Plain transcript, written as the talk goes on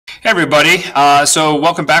Hey everybody, so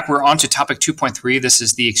welcome back. We're on to topic 2.3. This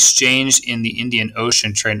is the exchange in the Indian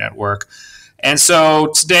Ocean Trade Network. And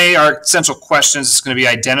so today our central questions is going to be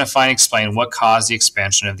identify and explain what caused the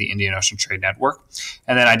expansion of the Indian Ocean Trade Network,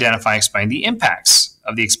 and then identify and explain the impacts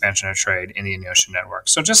of the expansion of trade in the Indian Ocean Network.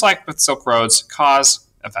 So just like with Silk Roads, cause,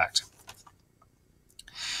 effect.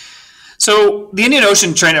 So the Indian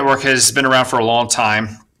Ocean Trade Network has been around for a long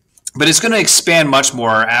time, but it's going to expand much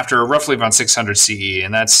more after roughly around 600 CE,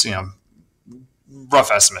 and that's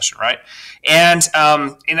rough estimation, right? And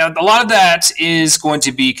a lot of that is going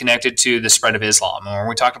to be connected to the spread of Islam. When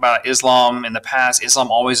we talk about Islam in the past, Islam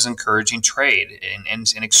always is encouraging trade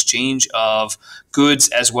and an exchange of goods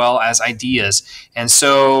as well as ideas. And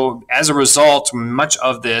so as a result, much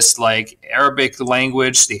of this, like Arabic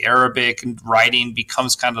language, the Arabic writing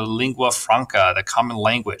becomes kind of lingua franca, the common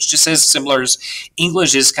language, just as similar as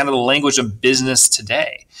English is kind of the language of business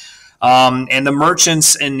today. And the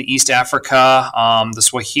merchants in East Africa, the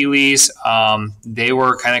Swahilis, they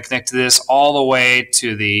were kind of connected to this all the way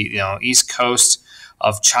to the east coast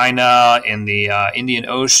of China in the Indian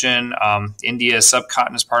Ocean. India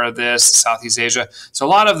subcontinent is part of this, Southeast Asia. So a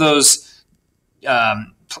lot of those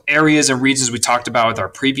areas and regions we talked about with our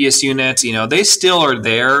previous unit, they still are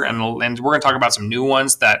there, and we're going to talk about some new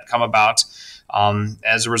ones that come about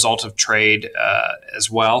as a result of trade as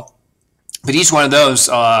well. But each one of those,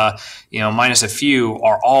 minus a few,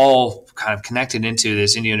 are all kind of connected into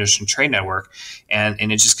this Indian Ocean Trade Network, and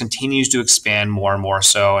it just continues to expand more and more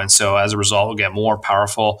so. And so as a result, we'll get more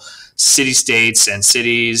powerful city-states and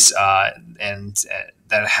cities that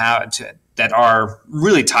are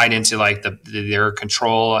really tied into like their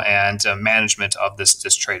control and management of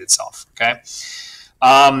this trade itself. Okay,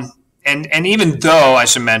 and even though I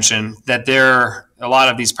should mention that there a lot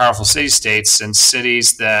of these powerful city-states and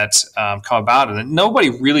cities that come about, and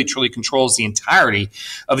nobody really truly controls the entirety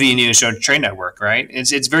of the Indian Ocean Trade Network, right?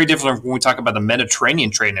 It's very different when we talk about the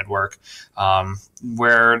Mediterranean Trade Network,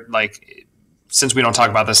 where since we don't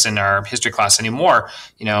talk about this in our history class anymore,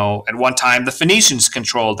 at one time the Phoenicians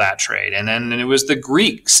controlled that trade, and then it was the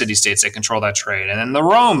Greek city-states that controlled that trade, and then the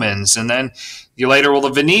Romans, and then later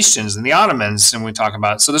the Venetians and the Ottomans, and we talk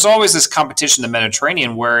about. So there's always this competition in the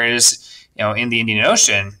Mediterranean, whereas in the Indian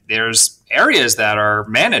Ocean, there's areas that are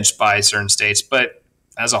managed by certain states, but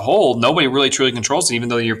as a whole, nobody really truly controls it, even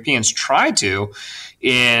though the Europeans try to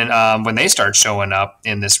when they start showing up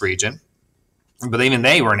in this region. But even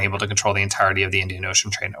they weren't able to control the entirety of the Indian Ocean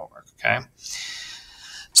Trade Network, okay?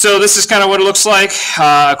 So this is kind of what it looks like,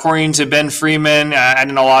 according to Ben Freeman,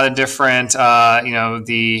 adding a lot of different,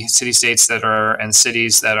 the city-states that are, and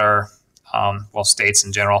cities that are, states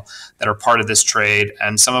in general that are part of this trade.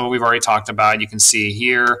 And some of it we've already talked about. You can see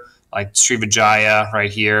here, like Srivijaya right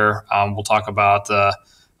here. We'll talk about the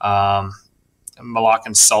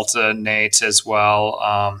Malaccan Sultanate as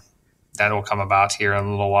well. That will come about here in a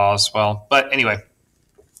little while as well. But anyway,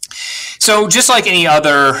 so just like any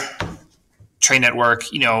other trade network,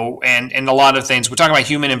 and a lot of things, we're talking about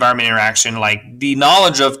human-environment interaction, like the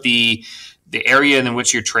knowledge of the area in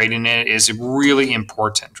which you're trading it is really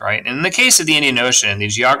important, right? And in the case of the Indian Ocean, the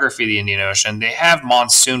geography of the Indian Ocean, they have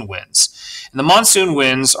monsoon winds. And the monsoon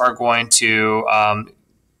winds are going to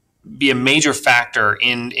be a major factor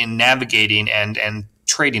in navigating and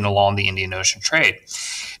trading along the Indian Ocean trade.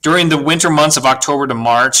 During the winter months of October to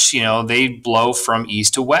March, they blow from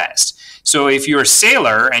east to west. So if you're a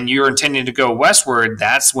sailor and you're intending to go westward,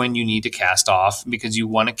 that's when you need to cast off, because you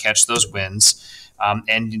want to catch those winds.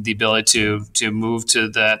 And the ability to move to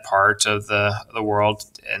that part of the world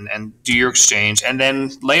and do your exchange. And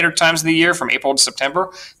then later times of the year, from April to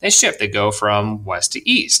September, they shift. They go from west to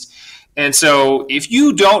east. And so if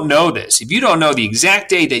you don't know this, if you don't know the exact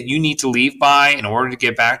day that you need to leave by in order to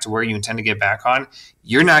get back to where you intend to get back on,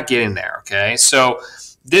 you're not getting there, okay? So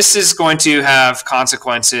this is going to have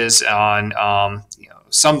consequences on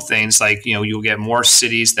some things, like, you'll get more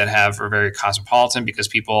cities that are very cosmopolitan, because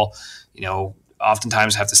people,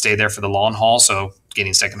 oftentimes have to stay there for the long haul. So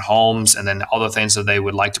getting second homes and then all the things that they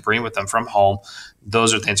would like to bring with them from home,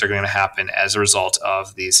 those are things that are going to happen as a result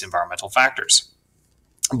of these environmental factors.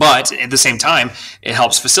 But at the same time, it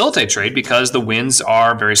helps facilitate trade because the winds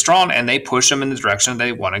are very strong and they push them in the direction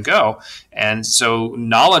they want to go. And so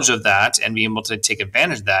knowledge of that and being able to take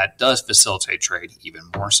advantage of that does facilitate trade even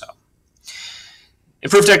more so.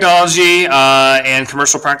 Improved technology and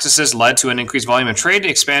commercial practices led to an increased volume of trade,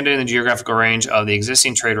 expanding the geographical range of the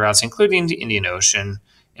existing trade routes, including the Indian Ocean,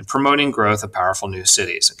 and promoting growth of powerful new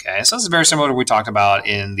cities. Okay, so this is very similar to what we talked about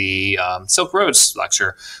in the Silk Roads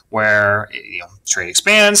lecture, where trade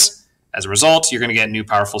expands. As a result, you're going to get new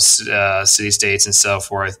powerful city-states and so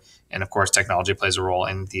forth. And of course, technology plays a role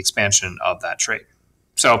in the expansion of that trade.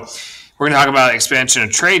 So we're going to talk about expansion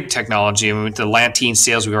of trade technology. And with the lantine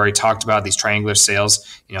sails, we've already talked about these triangular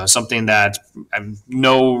sails, something that I'm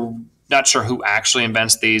not sure who actually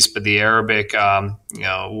invents these, but the Arabic,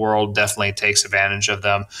 world definitely takes advantage of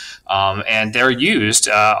them. And they're used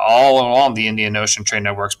all along the Indian Ocean trade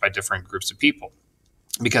networks by different groups of people,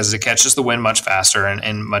 because it catches the wind much faster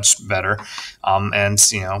and much better, and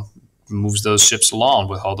moves those ships along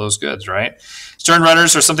with all those goods, right? Stern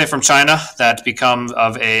rudders are something from China that become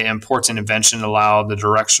of an important invention to allow the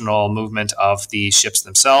directional movement of the ships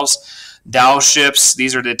themselves. Dhow ships,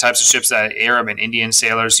 these are the types of ships that Arab and Indian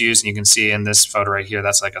sailors use. And you can see in this photo right here,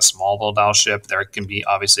 that's like a small little dhow ship. There can be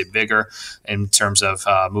obviously bigger in terms of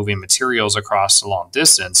moving materials across a long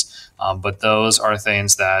distance. But those are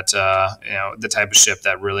things that, the type of ship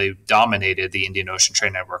that really dominated the Indian Ocean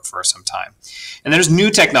trade network for some time. And there's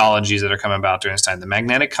new technologies that are coming about during this time. The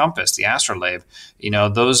magnetic compass, the astrolabe,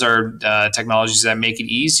 those are technologies that make it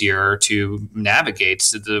easier to navigate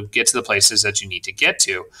to get to the places that you need to get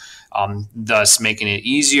to. Thus making it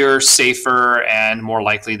easier, safer, and more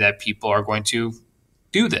likely that people are going to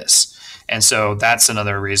do this. And so that's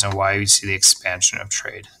another reason why we see the expansion of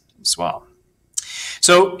trade as well.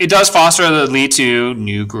 So it does foster the lead to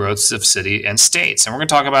new growths of city and states. And we're going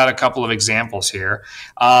to talk about a couple of examples here.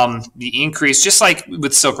 The increase, just like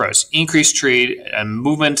with Silk Roads, increased trade and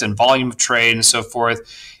movement and volume of trade and so forth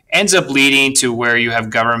ends up leading to where you have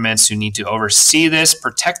governments who need to oversee this,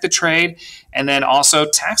 protect the trade, and then also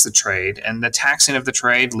tax the trade. And the taxing of the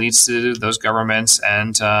trade leads to those governments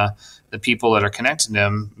and the people that are connected to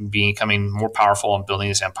them becoming more powerful and building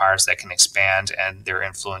these empires that can expand and their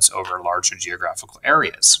influence over larger geographical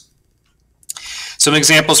areas. Some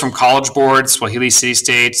examples from College Board, Swahili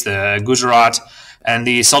city-states, the Gujarat, and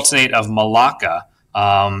the Sultanate of Malacca.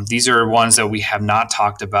 These are ones that we have not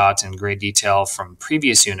talked about in great detail from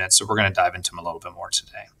previous units, so we're going to dive into them a little bit more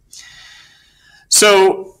today.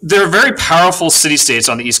 So they're very powerful city-states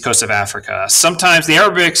on the east coast of Africa. Sometimes the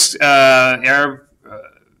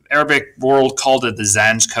Arabic world called it the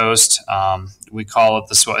Zanj Coast. We call it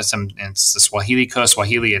it's the Swahili Coast.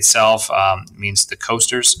 Swahili itself means the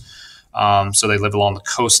coasters. So they live along the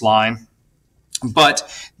coastline.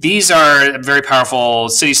 But these are very powerful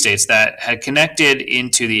city-states that had connected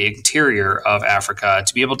into the interior of Africa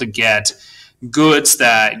to be able to get goods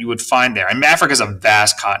that you would find there. I mean, Africa is a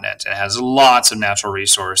vast continent and has lots of natural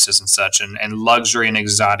resources and such, and luxury and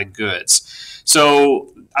exotic goods.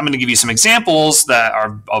 So I'm going to give you some examples that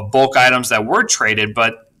are of bulk items that were traded,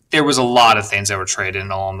 but there was a lot of things that were traded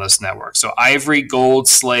along this network. So ivory, gold,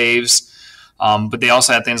 slaves, but they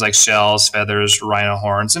also had things like shells, feathers, rhino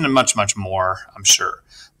horns, and much, much more, I'm sure.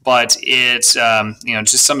 But it's,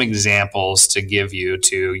 just some examples to give you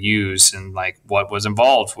to use and like what was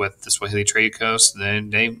involved with the Swahili trade coast.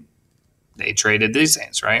 They traded these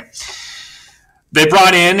things, right? They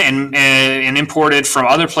brought in and imported from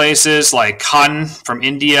other places like cotton from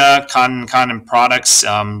India, cotton products,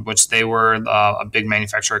 which they were a big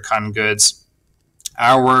manufacturer of cotton goods.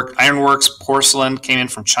 Ironworks, porcelain came in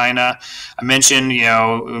from China. I mentioned,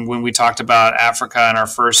 when we talked about Africa in our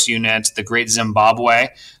first unit, the Great Zimbabwe,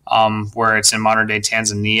 where it's in modern day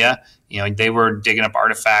Tanzania. They were digging up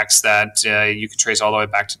artifacts that you could trace all the way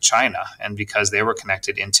back to China, and because they were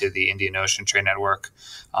connected into the Indian Ocean trade network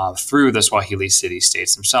through the Swahili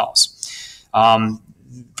city-states themselves.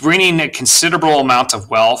 Bringing a considerable amount of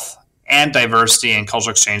wealth and diversity and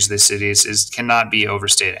cultural exchange of these cities cannot be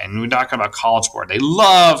overstated. And we're talking about College Board. They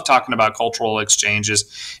love talking about cultural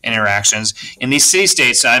exchanges and interactions. In these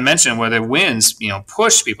city-states I mentioned where the winds,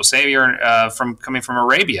 push people. Say you're coming from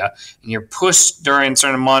Arabia and you're pushed during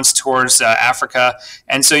certain months towards Africa.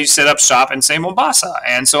 And so you set up shop in, say, Mombasa.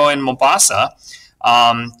 And so in Mombasa,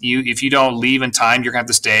 if you don't leave in time, you're going to have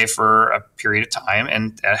to stay for a period of time,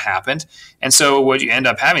 and that happened. And so what you end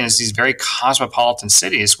up having is these very cosmopolitan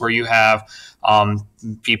cities where you have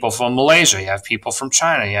people from Malaysia, you have people from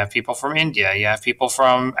China, you have people from India, you have people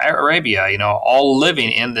from Arabia, all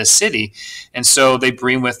living in this city. And so they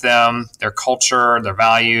bring with them their culture, their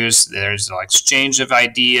values. There's an exchange of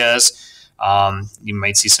ideas. You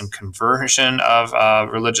might see some conversion of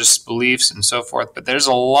religious beliefs and so forth, but there's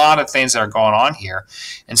a lot of things that are going on here.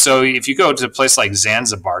 And so if you go to a place like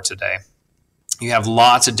Zanzibar today, you have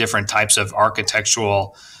lots of different types of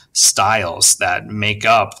architectural styles that make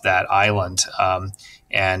up that island.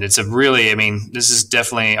 And it's a really, I mean, this is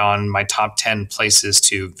definitely on my top 10 places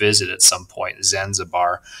to visit at some point,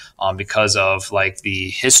 Zanzibar, because of like the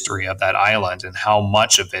history of that island and how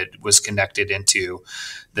much of it was connected into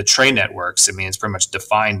the trade networks. I mean, it's pretty much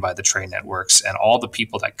defined by the trade networks and all the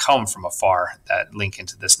people that come from afar that link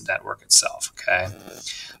into this network itself. Okay.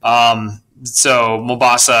 So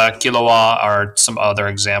Mombasa, Kilauea are some other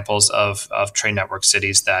examples of trade network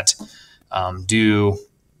cities that do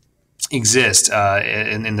exist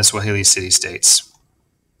in the Swahili city-states.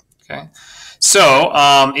 Okay. So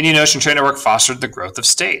Indian Ocean Trade Network fostered the growth of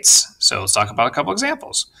states. So let's talk about a couple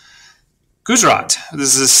examples. Gujarat.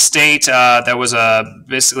 This is a state that was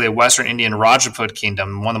basically a Western Indian Rajput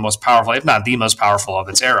kingdom, one of the most powerful, if not the most powerful of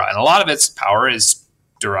its era. And a lot of its power is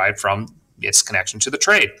derived from its connection to the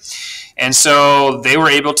trade. And so they were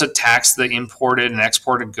able to tax the imported and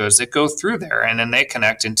exported goods that go through there, and then they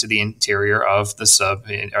connect into the interior of the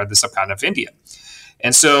subcontinent of India.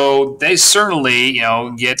 And so they certainly,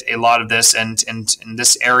 get a lot of this, and in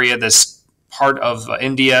this area, this part of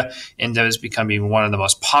India is becoming one of the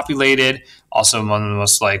most populated, also one of the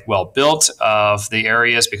most well built of the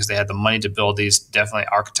areas, because they had the money to build these definitely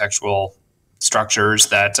architectural structures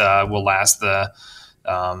that will last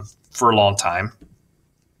for a long time.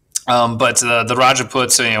 But the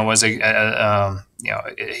Rajputs, was a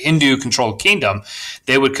Hindu-controlled kingdom.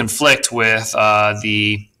 They would conflict with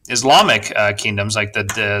the Islamic kingdoms, like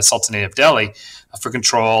the Sultanate of Delhi, for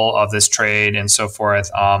control of this trade and so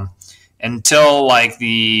forth. Until one of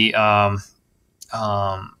the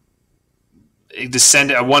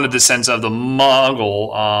descendants of the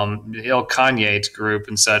Mongol Ilkhanate group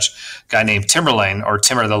and such, a guy named Timur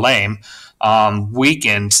the Lame,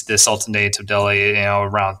 weakened the Sultanate of Delhi,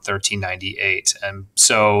 around 1398, and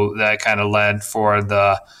so that kind of led for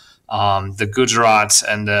the Gujarat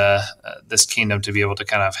and this kingdom to be able to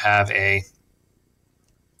kind of have a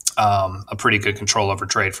pretty good control over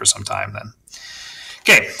trade for some time then.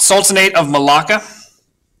 Okay, Sultanate of Malacca.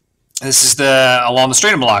 This is along the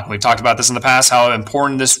Strait of Malacca. We've talked about this in the past, how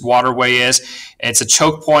important this waterway is. It's a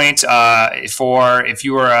choke point for if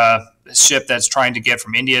you are a ship that's trying to get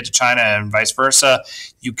from India to China and vice versa,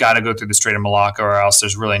 you've got to go through the Strait of Malacca, or else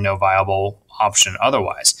there's really no viable option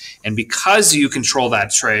otherwise. And because you control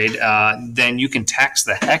that trade, then you can tax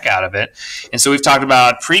the heck out of it. And so we've talked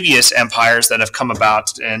about previous empires that have come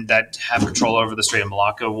about and that have control over the Strait of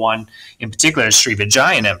Malacca. One in particular is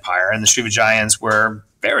Srivijayan Empire, and the Srivijayans were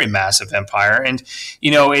very massive empire. And,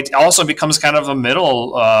 it also becomes kind of a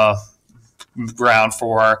middle ground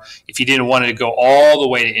for if you didn't want to go all the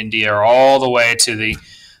way to India or all the way to the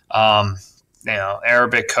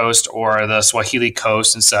Arabic coast or the Swahili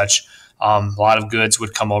coast and such. A lot of goods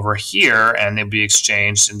would come over here and they'd be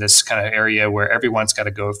exchanged in this kind of area where everyone's got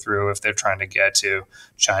to go through if they're trying to get to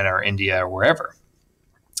China or India or wherever.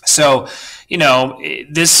 So,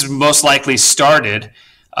 this most likely started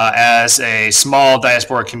as a small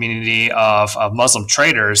diaspora community of Muslim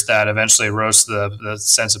traders that eventually rose to the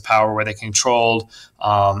sense of power where they controlled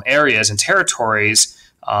areas and territories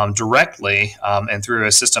directly and through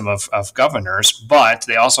a system of governors, but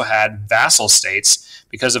they also had vassal states.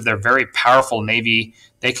 Because of their very powerful navy,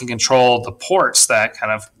 they can control the ports that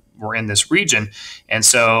kind of were in this region, and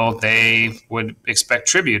so they would expect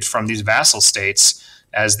tribute from these vassal states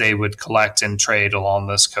as they would collect and trade along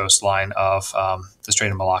this coastline of the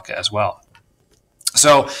Strait of Malacca as well.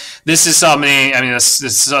 So this is something,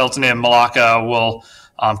 this Sultanate of Malacca will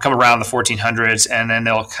come around the 1400s, and then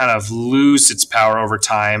they'll kind of lose its power over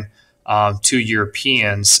time to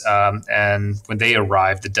Europeans, and when they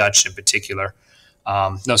arrived, the Dutch in particular.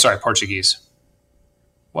 Portuguese.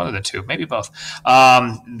 One of the two, maybe both,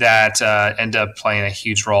 that end up playing a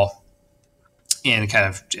huge role in kind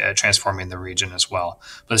of transforming the region as well.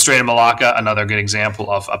 But the Strait of Malacca, another good example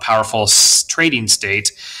of a powerful trading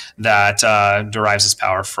state that derives its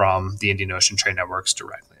power from the Indian Ocean trade networks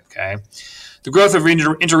directly. Okay. The growth of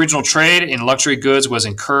interregional trade in luxury goods was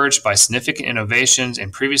encouraged by significant innovations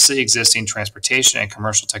in previously existing transportation and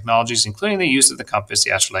commercial technologies, including the use of the compass,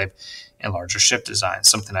 the astrolabe, and larger ship designs,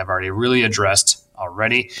 something I've already really addressed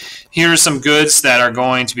already. Here are some goods that are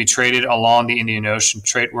going to be traded along the Indian Ocean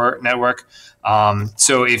trade network.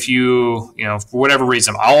 So if you, for whatever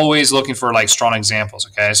reason, I'm always looking for strong examples.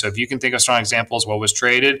 Okay. So if you can think of strong examples, what was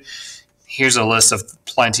traded, here's a list of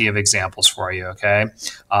plenty of examples for you, okay?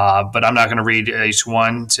 But I'm not going to read each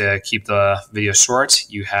one to keep the video short.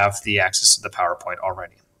 You have the access to the PowerPoint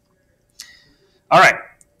already. All right.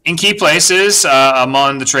 In key places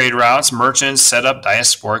among the trade routes, merchants set up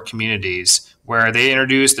diasporic communities where they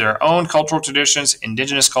introduce their own cultural traditions,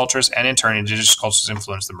 indigenous cultures, and in turn, indigenous cultures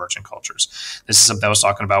influence the merchant cultures. This is something I was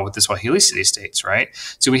talking about with the Swahili city-states, right?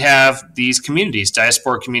 So we have these communities.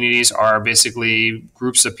 Diasporic communities are basically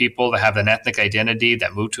groups of people that have an ethnic identity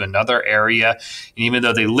that move to another area. And even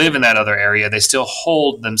though they live in that other area, they still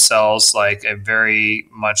hold themselves like a very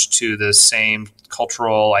much to the same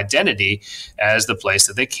cultural identity as the place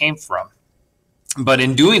that they came from. But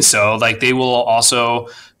in doing so, like they will also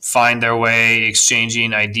find their way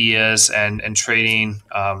exchanging ideas and trading,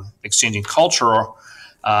 exchanging culture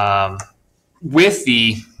with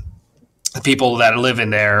the people that live in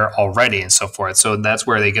there already and so forth. So that's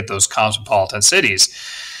where they get those cosmopolitan cities.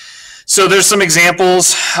 So there's some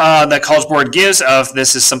examples that College Board gives of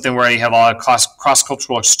this is something where you have a lot of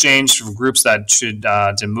cross-cultural exchange from groups that should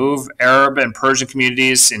to move Arab and Persian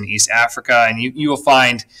communities in East Africa. And you will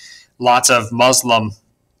find lots of Muslim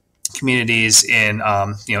communities in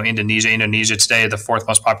Indonesia. Indonesia today, the fourth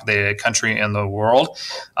most populated country in the world.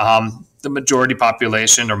 The majority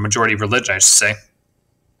population or majority religion, I should say,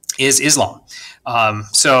 is Islam.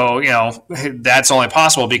 So that's only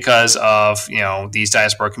possible because of these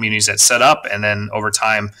diaspora communities that set up and then over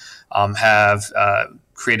time have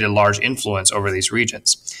created a large influence over these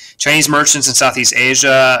regions. Chinese merchants in Southeast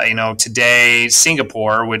Asia, today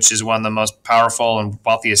Singapore, which is one of the most powerful and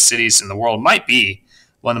wealthiest cities in the world, might be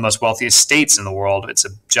one of the most wealthiest states in the world. It's a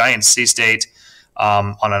giant sea state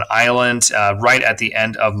on an island right at the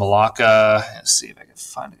end of Malacca. Let's see if I can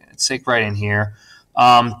find it. It's like right in here.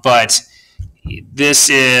 But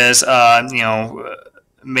this is,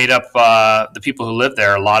 made up, the people who live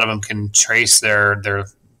there, a lot of them can trace their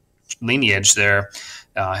lineage, their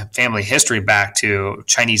family history back to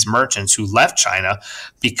Chinese merchants who left China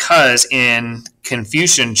because in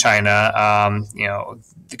Confucian China,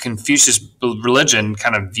 the Confucius religion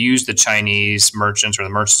kind of views the Chinese merchants or the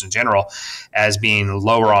merchants in general as being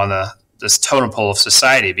lower on this totem pole of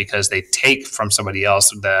society because they take from somebody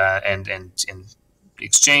else and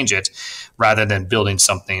exchange it rather than building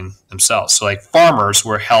something themselves. So like farmers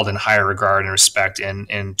were held in higher regard and respect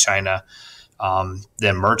in China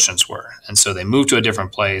than merchants were. And so they moved to a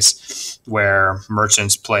different place where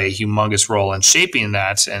merchants play a humongous role in shaping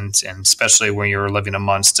that. And especially when you're living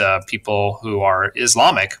amongst people who are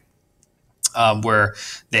Islamic, where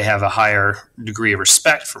they have a higher degree of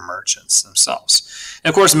respect for merchants themselves. And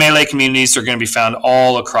of course, Malay communities are going to be found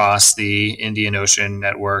all across the Indian Ocean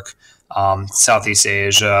network, Southeast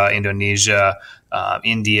Asia, Indonesia,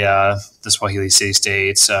 India, the Swahili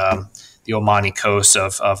city-states, the Omani coast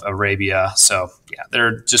of Arabia. So yeah,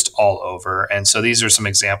 they're just all over. And so these are some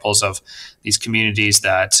examples of these communities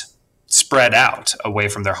that spread out away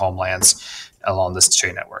from their homelands along this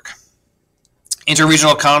trade network.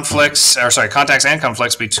 Interregional contacts and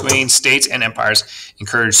conflicts between states and empires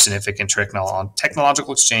encourage significant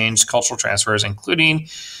technological exchange, cultural transfers, including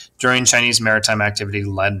during Chinese maritime activity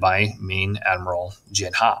led by Ming Admiral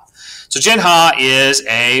Jin Ha. So Jin Ha is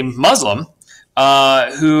a Muslim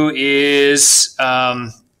who is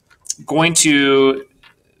going to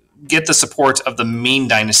get the support of the Ming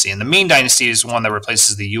Dynasty. And the Ming Dynasty is one that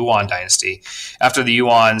replaces the Yuan Dynasty. After the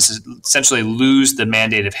Yuans essentially lose the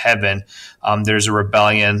mandate of heaven, there's a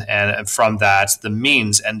rebellion, and from that, the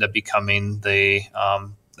Mings end up becoming the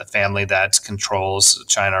family that controls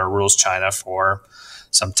China or rules China for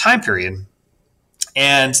some time period.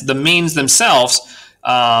 And the Mings themselves,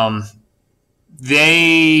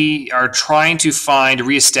 they are trying to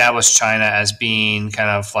reestablish China as being kind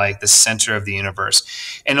of like the center of the universe.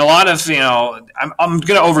 And a lot of, I'm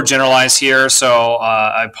going to overgeneralize here, so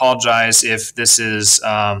I apologize if this is,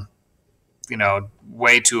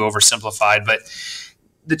 way too oversimplified. But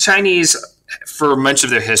the Chinese, for much of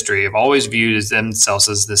their history, have always viewed themselves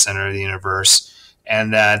as the center of the universe,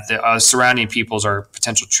 and that the surrounding peoples are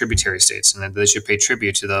potential tributary states, and that they should pay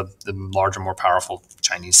tribute to the larger, more powerful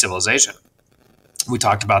Chinese civilization. We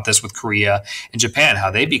talked about this with Korea and Japan,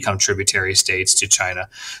 how they become tributary states to China.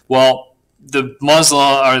 Well, the Muslim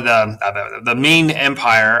or the Ming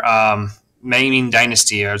Empire, Ming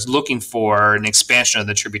Dynasty, is looking for an expansion of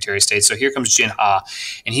the tributary states. So here comes Jin Ha,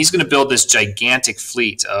 and he's going to build this gigantic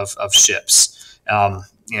fleet of ships. And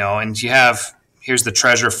here's the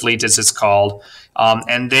treasure fleet, as it's called,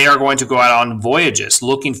 and they are going to go out on voyages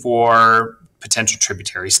looking for potential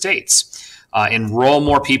tributary states, enroll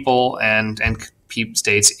more people and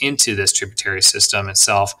states into this tributary system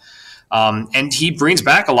itself. And he brings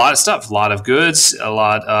back a lot of stuff, a lot of goods, a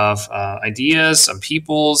lot of ideas, some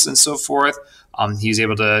peoples, and so forth. He's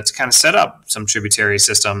able to kind of set up some tributary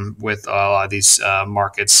system with a lot of these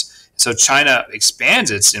markets, So China expands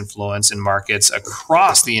its influence in markets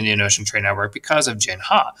across the Indian Ocean Trade Network because of Jin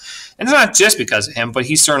Ha. And it's not just because of him, but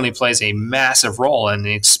he certainly plays a massive role in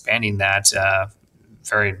expanding that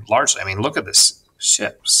very largely. I mean, look at this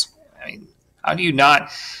ships. I mean, how do you not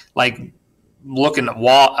look in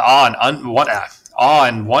awe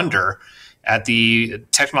and wonder at the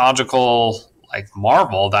technological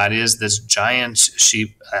marvel that is this giant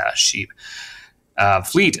fleet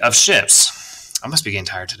of ships? I must be getting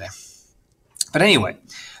tired today. But anyway,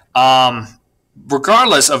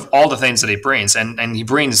 regardless of all the things that he brings, and he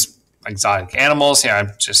brings exotic animals. Here, I'm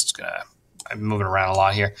moving around a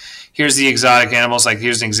lot here. Here's the exotic animals.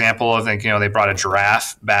 Here's an example of, they brought a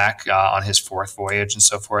giraffe back on his 4th voyage and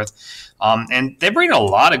so forth. And they bring a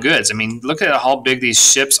lot of goods. I mean, look at how big these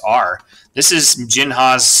ships are. This is Jin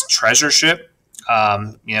Ha's treasure ship,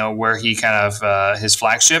 where he his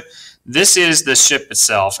flagship. This is the ship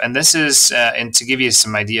itself. And this is, and to give you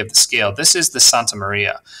some idea of the scale, this is the Santa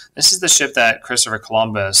Maria. This is the ship that Christopher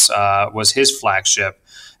Columbus was his flagship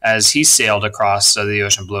as he sailed across the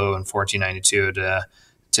ocean blue in 1492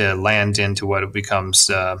 to land into what becomes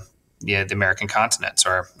the American continents,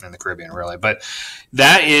 or in the Caribbean, really. But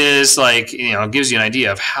that is gives you an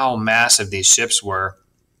idea of how massive these ships were.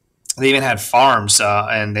 They even had farms,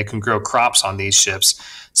 and they can grow crops on these ships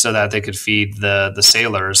so that they could feed the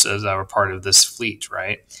sailors that were part of this fleet,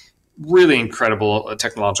 right? Really incredible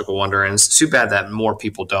technological wonder. And it's too bad that more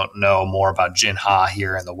people don't know more about Jin Ha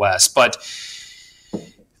here in the West. But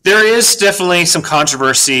there is definitely some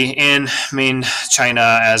controversy in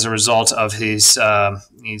China as a result of these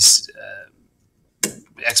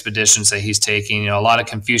expeditions that he's taking. A lot of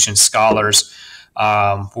Confucian scholars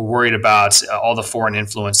were worried about all the foreign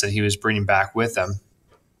influence that he was bringing back with him.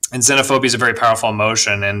 And xenophobia is a very powerful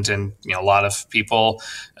emotion, and a lot of people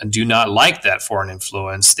do not like that foreign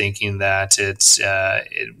influence, thinking that it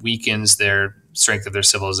weakens their strength of their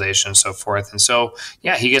civilization and so forth. And so,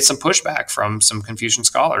 he gets some pushback from some Confucian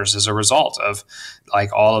scholars as a result of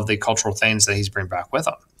all of the cultural things that he's bringing back with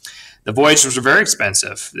him. The voyages were very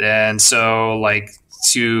expensive, and so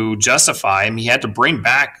to justify him, he had to bring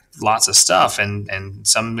back lots of stuff, and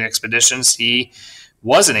some expeditions he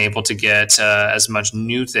wasn't able to get as much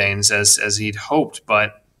new things as he'd hoped,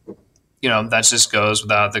 but that just goes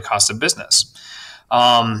without the cost of business.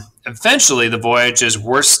 Eventually, the voyages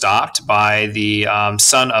were stopped by the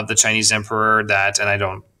son of the Chinese emperor and I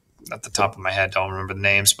don't, at the top of my head, don't remember the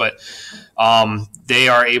names, but they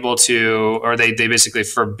are able to, or they basically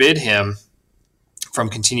forbid him from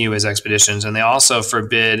continuing his expeditions, and they also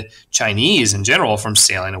forbid Chinese in general from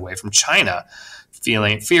sailing away from China,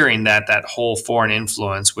 fearing that whole foreign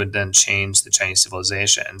influence would then change the Chinese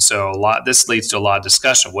civilization. And so this leads to a lot of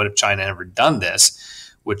discussion. What if China had never done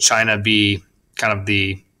this? Would China be kind of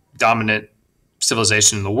the dominant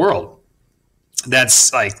civilization in the world?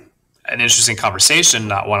 That's an interesting conversation,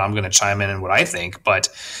 not one I'm going to chime in and what I think, but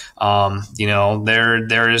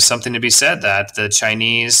there is something to be said that the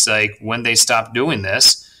Chinese, when they stop doing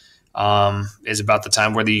this, is about the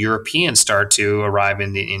time where the Europeans start to arrive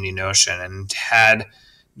in the Indian Ocean. And had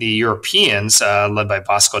the Europeans, led by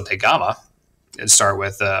Vasco da Gama, and start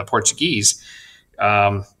with Portuguese,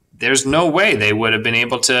 there's no way they would have been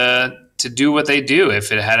able to do what they do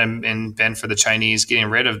if it hadn't been for the Chinese getting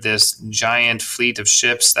rid of this giant fleet of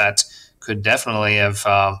ships that could definitely have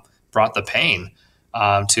brought the pain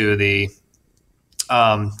to the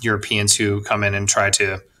Europeans who come in and try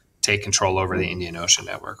to take control over the Indian Ocean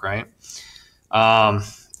network, right? And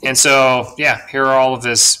so, here are all of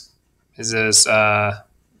his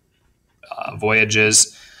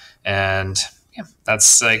voyages, and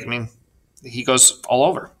that's he goes all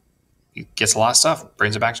over. He gets a lot of stuff,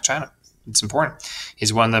 brings it back to China. It's important.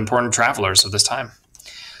 He's one of the important travelers of this time.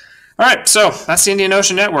 All right, so that's the Indian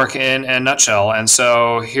Ocean Network in a nutshell. And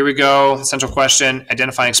so here we go. Central question: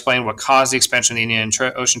 identify and explain what caused the expansion of the Indian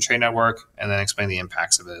Ocean Trade Network, and then explain the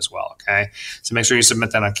impacts of it as well. Okay, so make sure you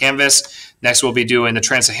submit that on Canvas. Next, we'll be doing the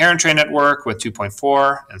Trans-Saharan Trade Network with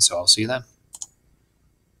 2.4, and so I'll see you then.